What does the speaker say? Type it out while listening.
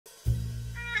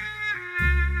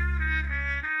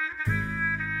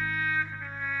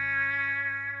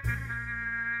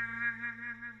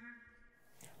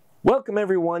Welcome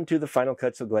everyone to the Final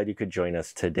Cut. So glad you could join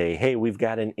us today. Hey, we've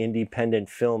got an independent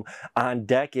film on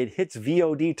deck. It hits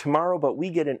VOD tomorrow, but we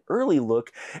get an early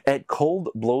look at Cold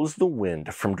Blows the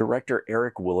Wind from director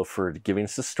Eric Willeford, giving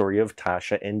us the story of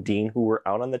Tasha and Dean, who were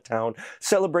out on the town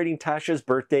celebrating Tasha's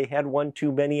birthday, had one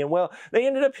too many, and well, they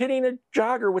ended up hitting a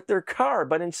jogger with their car,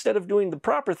 but instead of doing the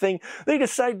proper thing, they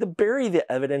decided to bury the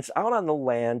evidence out on the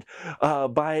land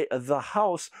by the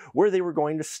house where they were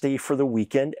going to stay for the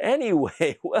weekend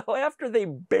anyway. Well, after they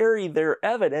bury their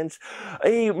evidence,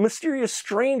 a mysterious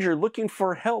stranger looking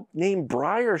for help named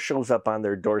Briar shows up on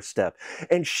their doorstep,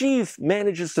 and she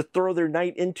manages to throw their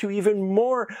night into even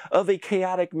more of a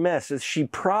chaotic mess as she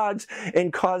prods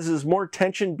and causes more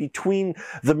tension between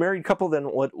the married couple than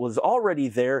what was already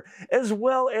there, as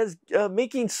well as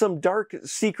making some dark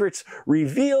secrets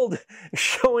revealed,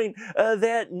 showing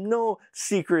that no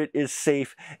secret is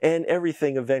safe, and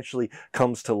everything eventually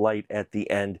comes to light at the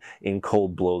end in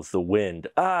Cold Blows the Wind.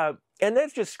 And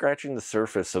that's just scratching the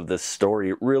surface of this story.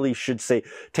 It really should say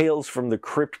Tales from the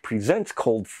Crypt presents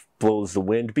Cold Blows the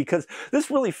Wind, because this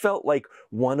really felt like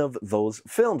one of those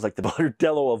films, like The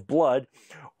Bordello of Blood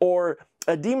or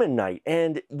A Demon Knight.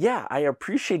 And yeah, I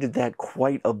appreciated that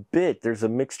quite a bit. There's a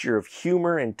mixture of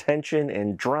humor and tension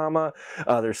and drama.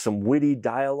 There's some witty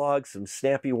dialogue, some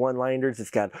snappy one-liners. It's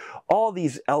got all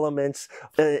these elements,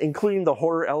 including the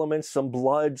horror elements, some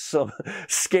blood, some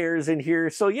scares in here.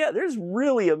 So yeah, there's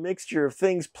really a mixture of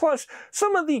things. Plus,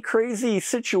 some of the crazy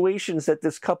situations that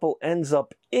this couple ends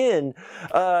up in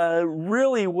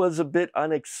really was a bit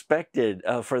unexpected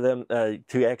for them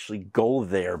to actually go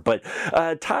there. But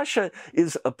Tasha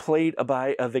is played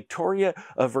by Victoria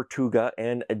Vertuga,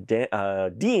 and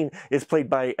Dean is played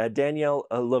by Danielle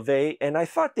LeVay, and I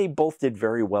thought they both did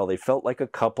very well. They felt like a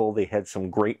couple. They had some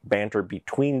great banter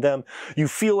between them. You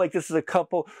feel like this is a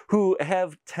couple who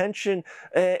have tension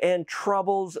and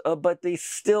troubles, but they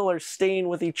still are staying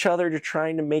with each other to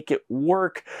trying to make it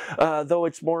work, though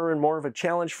it's more and more of a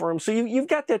challenge for them. So you've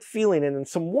got that feeling, and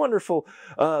some wonderful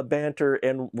banter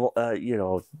and you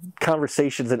know,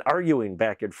 conversations and arguing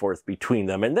back and forth between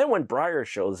them. And then when Briar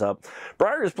shows up,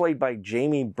 Briar is played by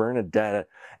Jamie Bernadetta,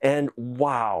 and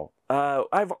wow.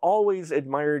 I've always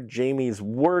admired Jamie's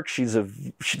work. She's a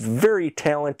very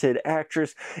talented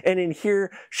actress, and in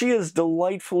here, she is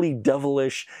delightfully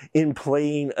devilish in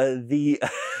playing the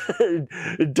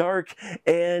dark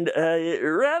and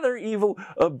rather evil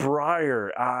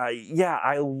Briar. Yeah,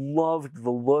 I loved the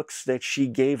looks that she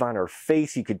gave on her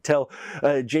face. You could tell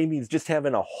Jamie's just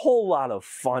having a whole lot of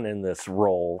fun in this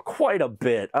role, quite a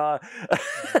bit.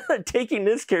 Taking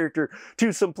this character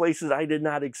to some places I did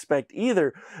not expect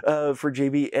either. For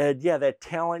JB, and yeah, that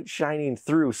talent shining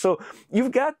through. So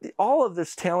you've got all of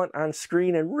this talent on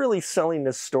screen and really selling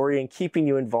this story and keeping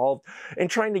you involved and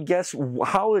trying to guess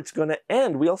how it's going to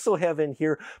end. We also have in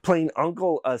here playing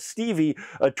Uncle Stevie,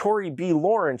 Tory B.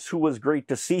 Lawrence, who was great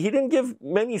to see. He didn't give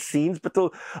many scenes, but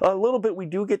the little bit we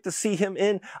do get to see him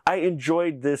in, I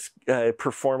enjoyed this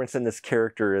performance and this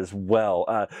character as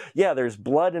well. Yeah, there's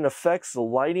blood and effects. The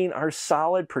lighting are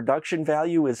solid. Production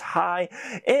value is high.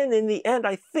 And in the end,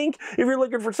 I think if you're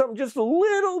looking for something just a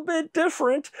little bit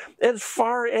different as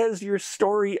far as your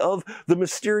story of the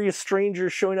mysterious stranger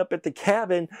showing up at the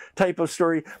cabin type of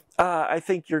story, I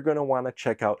think you're going to want to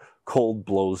check out Cold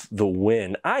Blows the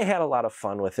Wind. I had a lot of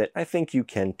fun with it. I think you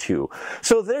can too.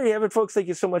 So there you have it, folks. Thank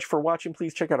you so much for watching.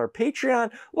 Please check out our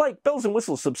Patreon, like, bells and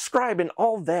whistles, subscribe, and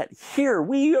all that here.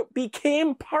 We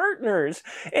became partners,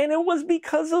 and it was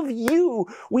because of you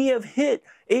we have hit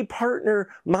a partner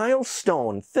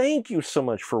milestone. Thank you so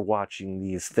much for watching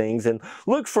these things, and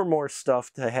look for more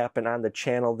stuff to happen on the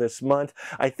channel this month.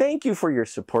 I thank you for your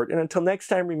support, and until next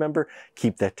time, remember,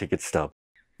 keep that ticket stub.